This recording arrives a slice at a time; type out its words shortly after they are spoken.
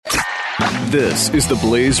This is the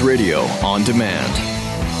Blaze Radio on demand.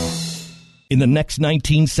 In the next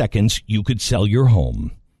 19 seconds, you could sell your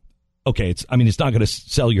home. Okay, it's not going to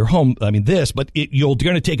sell your home, but you're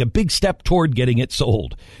going to take a big step toward getting it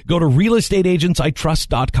sold. Go to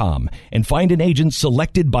realestateagentsitrust.com and find an agent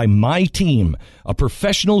selected by my team, a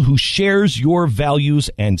professional who shares your values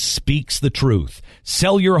and speaks the truth.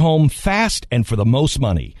 Sell your home fast and for the most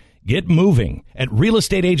money. Get moving at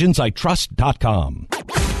realestateagentsitrust.com.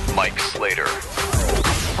 Mike Slater.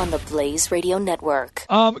 On the Blaze Radio Network.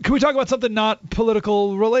 Can we talk about something not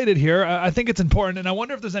political related here? I think it's important, and I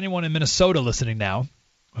wonder if there's anyone in Minnesota listening now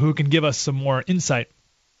who can give us some more insight.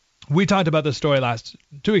 We talked about this story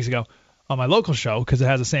 2 weeks ago on my local show because it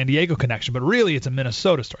has a San Diego connection, but really it's a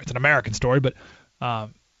Minnesota story. It's an American story, but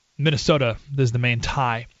Minnesota is the main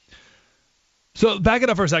tie. So back it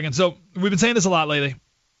up for a second. So we've been saying this a lot lately.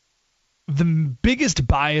 The biggest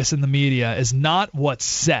bias in the media is not what's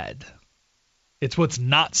said. It's what's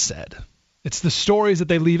not said. It's the stories that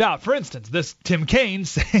they leave out. For instance, this Tim Kaine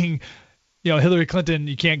saying, Hillary Clinton,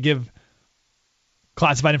 you can't give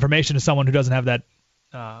classified information to someone who doesn't have that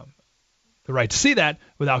the right to see that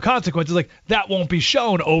without consequences. Like, that won't be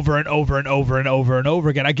shown over and over and over and over and over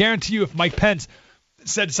again. I guarantee you if Mike Pence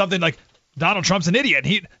said something like, Donald Trump's an idiot,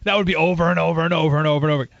 that would be over and over and over and over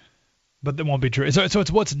and over. But that won't be true. So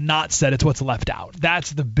it's what's not said. It's what's left out.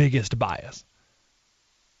 That's the biggest bias.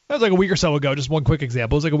 That was like a week or so ago. Just one quick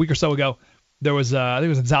example. It was like a week or so ago. There was, I think it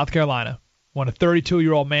was in South Carolina, when a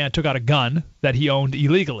 32-year-old man took out a gun that he owned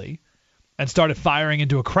illegally and started firing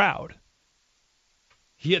into a crowd.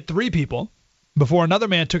 He hit 3 people before another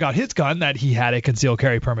man took out his gun that he had a concealed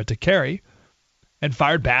carry permit to carry and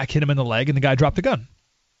fired back, hit him in the leg, and the guy dropped the gun.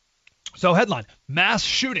 So headline, mass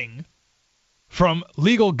shooting from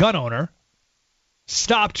legal gun owner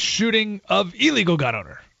stopped shooting of illegal gun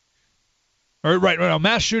owner.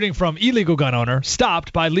 Mass shooting from illegal gun owner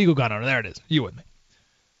stopped by legal gun owner. There it is. You with me.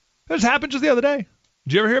 This happened just the other day.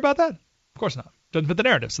 Did you ever hear about that? Of course not. Doesn't fit the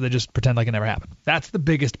narrative, so they just pretend like it never happened. That's the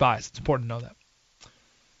biggest bias. It's important to know that.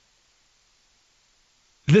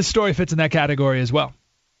 This story fits in that category as well.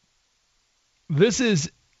 This is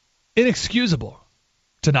inexcusable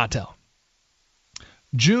to not tell.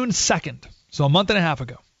 June 2nd, so a month and a half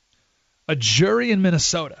ago, a jury in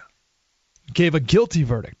Minnesota gave a guilty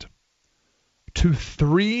verdict to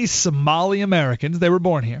 3 Somali Americans. They were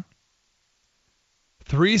born here.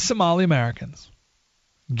 3 Somali Americans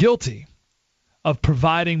guilty of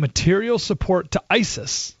providing material support to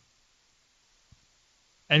ISIS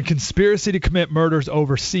and conspiracy to commit murders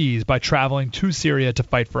overseas by traveling to Syria to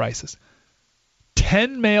fight for ISIS.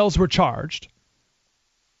 10 males were charged.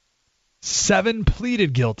 7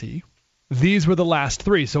 pleaded guilty. These were the last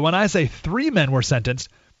 3. So when I say 3 men were sentenced,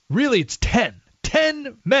 really it's 10.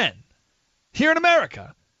 10 men here in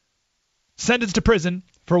America sentenced to prison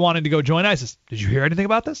for wanting to go join ISIS. Did you hear anything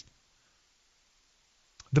about this?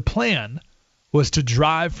 The plan was to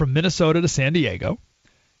drive from Minnesota to San Diego,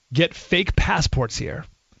 get fake passports here,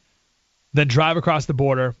 then drive across the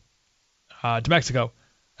border to Mexico,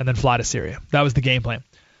 and then fly to Syria. That was the game plan.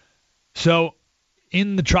 So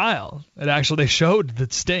in the trial, they showed the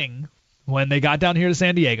sting when they got down here to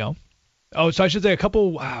San Diego. Oh, so I should say a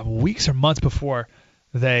couple weeks or months before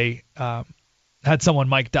they had someone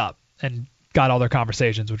mic'd up and got all their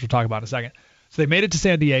conversations, which we'll talk about in a second. So they made it to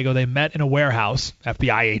San Diego. They met in a warehouse,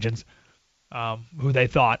 FBI agents, who they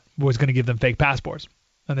thought was going to give them fake passports.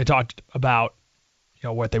 And they talked about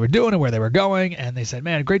what they were doing and where they were going. And they said,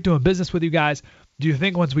 man, great doing business with you guys. Do you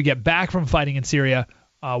think once we get back from fighting in Syria,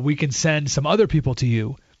 we can send some other people to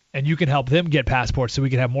you and you can help them get passports so we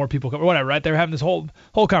can have more people come, or whatever, right? They were having this whole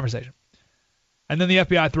conversation. And then the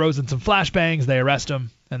FBI throws in some flashbangs. They arrest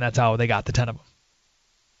them. And that's how they got the 10 of them.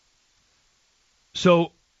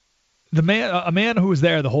 So a man who was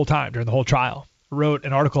there the whole time during the whole trial wrote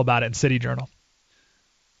an article about it in City Journal.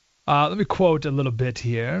 Let me quote a little bit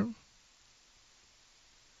here.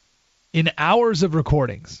 In hours of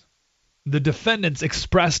recordings, the defendants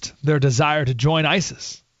expressed their desire to join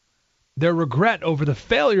ISIS, their regret over the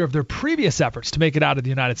failure of their previous efforts to make it out of the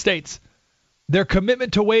United States, their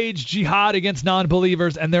commitment to wage jihad against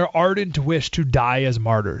non-believers, and their ardent wish to die as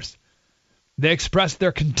martyrs. They expressed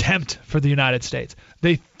their contempt for the United States.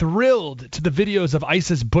 They thrilled to the videos of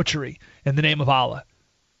ISIS butchery in the name of Allah.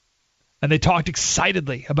 And they talked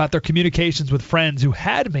excitedly about their communications with friends who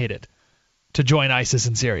had made it to join ISIS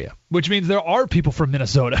in Syria, which means there are people from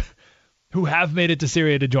Minnesota who have made it to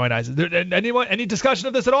Syria to join ISIS. Any discussion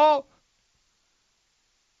of this at all?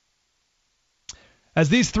 As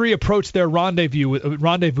these 3 approached their rendezvous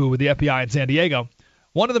with the FBI in San Diego,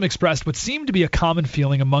 One of them expressed what seemed to be a common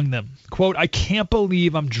feeling among them. Quote, I can't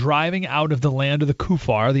believe I'm driving out of the land of the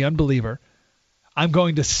kuffar, the unbeliever. I'm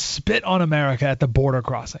going to spit on America at the border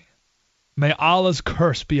crossing. May Allah's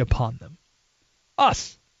curse be upon them.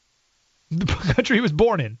 Us. The country he was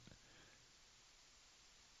born in.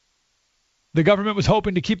 The government was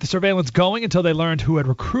hoping to keep the surveillance going until they learned who had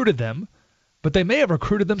recruited them, but they may have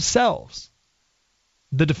recruited themselves.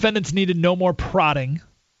 The defendants needed no more prodding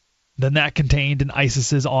than that contained in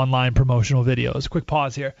ISIS's online promotional videos. Quick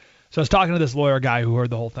pause here. So I was talking to this lawyer guy who heard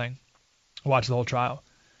the whole thing, watched the whole trial.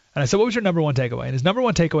 And I said, what was your number one takeaway? And his number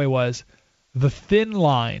one takeaway was the thin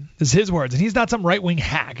line. This is his words. And he's not some right-wing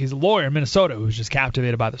hack. He's a lawyer in Minnesota who was just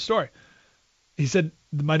captivated by the story. He said,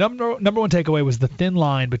 my number one takeaway was the thin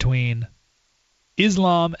line between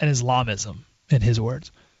Islam and Islamism, in his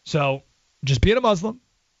words. So just being a Muslim,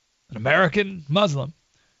 an American Muslim,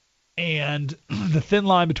 and the thin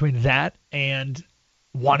line between that and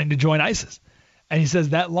wanting to join ISIS. And he says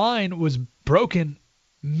that line was broken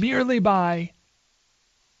merely by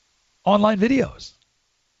online videos.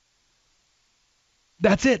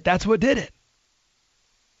 That's it. That's what did it.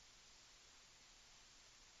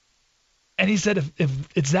 And he said if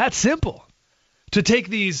it's that simple to take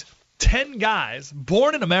these 10 guys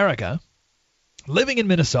born in America, living in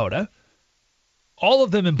Minnesota, all of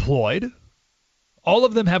them employed, all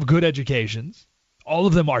of them have good educations, all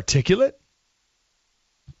of them articulate,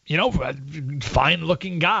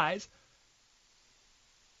 fine-looking guys,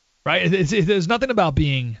 right? There's nothing about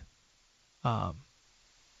being,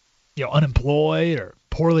 unemployed or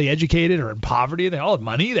poorly educated or in poverty. They all had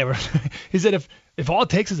money. He said if all it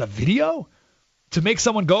takes is a video to make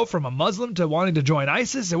someone go from a Muslim to wanting to join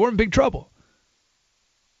ISIS, they were in big trouble.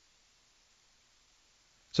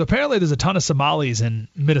 So apparently there's a ton of Somalis in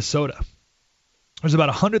Minnesota. There's about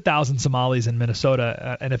 100,000 Somalis in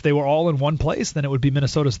Minnesota, and if they were all in one place, then it would be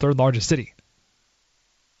Minnesota's third largest city.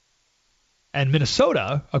 And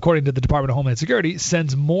Minnesota, according to the Department of Homeland Security,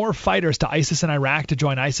 sends more fighters to ISIS in Iraq to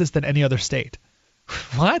join ISIS than any other state.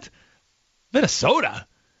 What? Minnesota?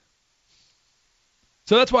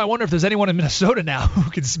 So that's why I wonder if there's anyone in Minnesota now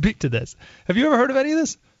who can speak to this. Have you ever heard of any of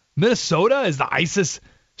this? Minnesota is the ISIS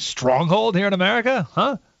stronghold here in America?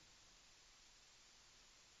 Huh?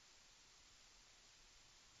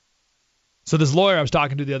 So this lawyer I was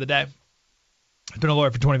talking to the other day, he's been a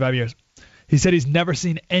lawyer for 25 years. He said he's never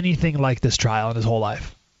seen anything like this trial in his whole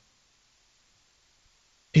life.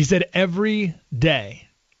 He said every day,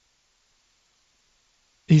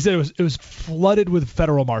 he said it was flooded with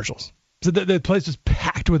federal marshals. So the place was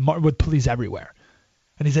packed with police everywhere.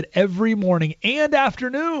 And he said every morning and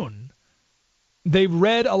afternoon, they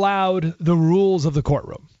read aloud the rules of the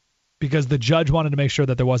courtroom because the judge wanted to make sure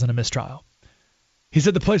that there wasn't a mistrial. He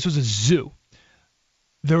said the place was a zoo.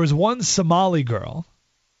 There was one Somali girl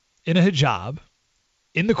in a hijab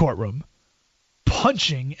in the courtroom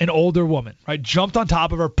punching an older woman, right? Jumped on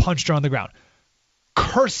top of her, punched her on the ground,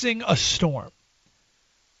 cursing a storm.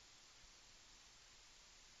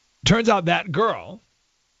 Turns out that girl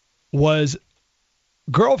was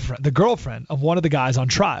the girlfriend of one of the guys on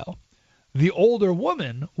trial. The older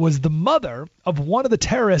woman was the mother of one of the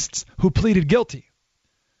terrorists who pleaded guilty.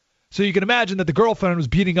 So you can imagine that the girlfriend was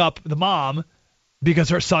beating up the mom because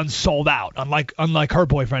her son sold out, unlike her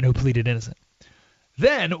boyfriend who pleaded innocent.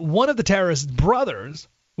 Then one of the terrorist's brothers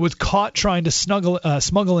was caught trying to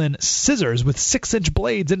smuggle in scissors with 6-inch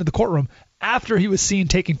blades into the courtroom after he was seen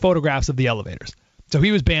taking photographs of the elevators. So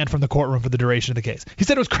he was banned from the courtroom for the duration of the case. He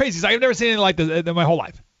said it was crazy. He's like, I've never seen anything like this in my whole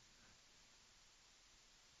life.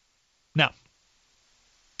 Now,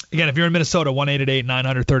 again, if you're in Minnesota,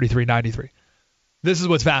 1-888-900-3393. This is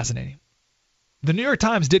what's fascinating. The New York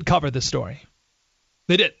Times did cover this story.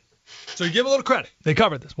 They did. So you give them a little credit. They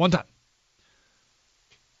covered this one time.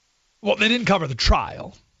 Well, they didn't cover the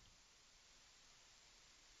trial.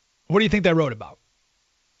 What do you think they wrote about?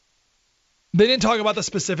 They didn't talk about the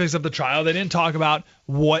specifics of the trial. They didn't talk about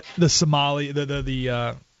what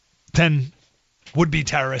the 10 would-be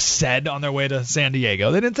terrorists said on their way to San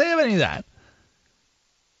Diego. They didn't say any of that.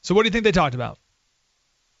 So what do you think they talked about?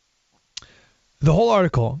 The whole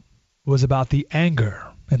article was about the anger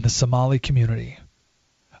in the Somali community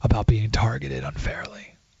about being targeted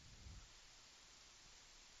unfairly.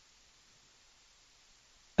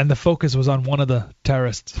 And the focus was on one of the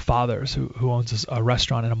terrorists' fathers who owns a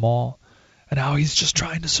restaurant in a mall, and how he's just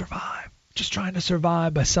trying to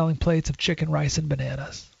survive by selling plates of chicken, rice, and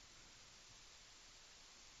bananas.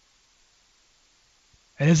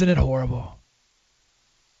 And isn't it horrible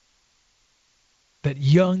that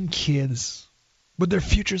young kids with their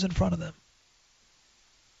futures in front of them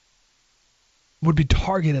would be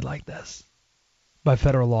targeted like this by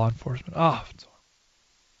federal law enforcement.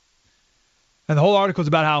 And the whole article is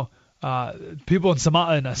about how people in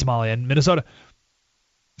Somalia and Minnesota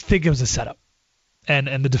think it was a setup.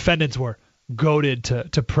 And the defendants were goaded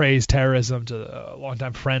to praise terrorism to a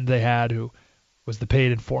longtime friend they had who was the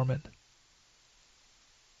paid informant.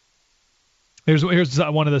 Here's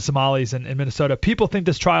one of the Somalis in Minnesota. People think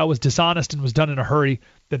this trial was dishonest and was done in a hurry,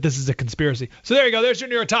 that this is a conspiracy. So there you go. There's your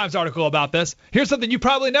New York Times article about this. Here's something you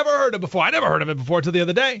probably never heard of before. I never heard of it before until the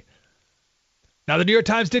other day. Now, the New York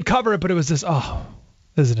Times did cover it, but it was this,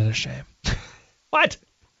 isn't it a shame? What?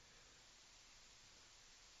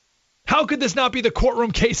 How could this not be the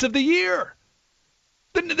courtroom case of the year?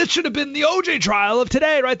 This should have been the OJ trial of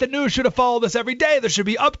today, right? The news should have followed this every day. There should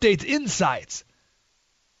be updates, insights.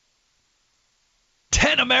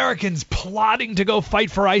 10 Americans plotting to go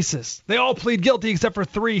fight for ISIS. They all plead guilty except for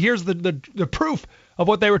 3. Here's the proof of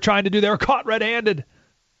what they were trying to do. They were caught red-handed.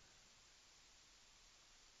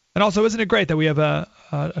 And also, isn't it great that we have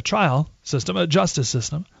a trial system, a justice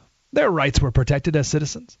system? Their rights were protected as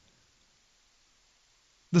citizens.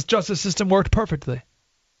 This justice system worked perfectly.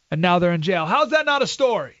 And now they're in jail. How's that not a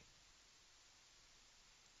story?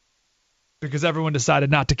 Because everyone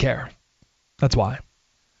decided not to care. That's why.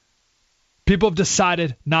 People have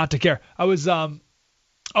decided not to care. I was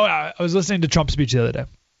listening to Trump's speech the other day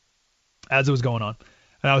as it was going on.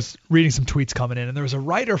 And I was reading some tweets coming in. And there was a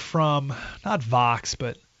writer from, not Vox,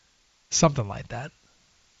 but something like that.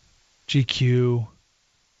 GQ.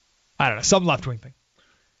 I don't know. Some left-wing thing.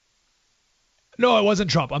 No, it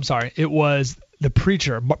wasn't Trump. I'm sorry. It was the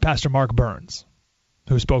preacher, Pastor Mark Burns,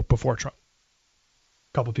 who spoke before Trump.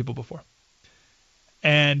 A couple people before.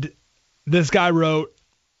 And this guy wrote,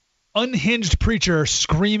 unhinged preacher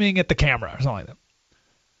screaming at the camera, or something like that.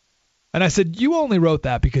 And I said, you only wrote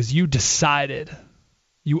that because you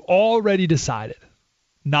already decided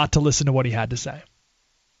not to listen to what he had to say.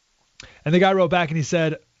 And the guy wrote back and he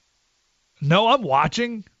said, no, I'm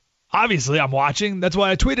watching. Obviously, I'm watching. That's why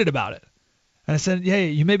I tweeted about it. And I said,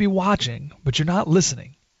 hey, you may be watching, but you're not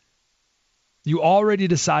listening. You already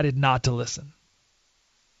decided not to listen.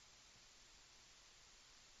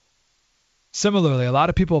 Similarly, a lot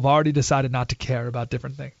of people have already decided not to care about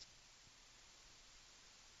different things.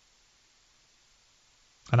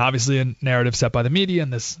 And obviously a narrative set by the media,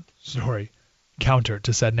 and this story counter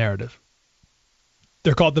to said narrative.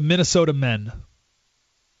 They're called the Minnesota Men.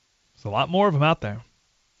 There's a lot more of them out there.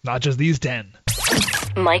 Not just these 10.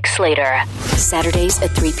 Mike Slater, Saturdays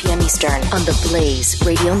at 3 p.m. Eastern on the Blaze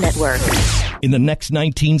Radio Network. In the next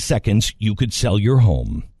 19 seconds, you could sell your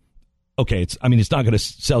home. Okay, it's not going to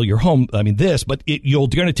sell your home, but you're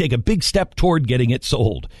going to take a big step toward getting it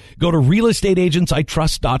sold. Go to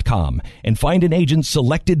realestateagentsitrust.com and find an agent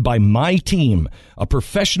selected by my team, a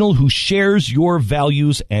professional who shares your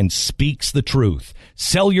values and speaks the truth.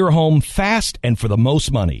 Sell your home fast and for the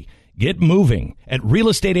most money. Get moving at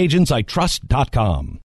realestateagentsitrust.com.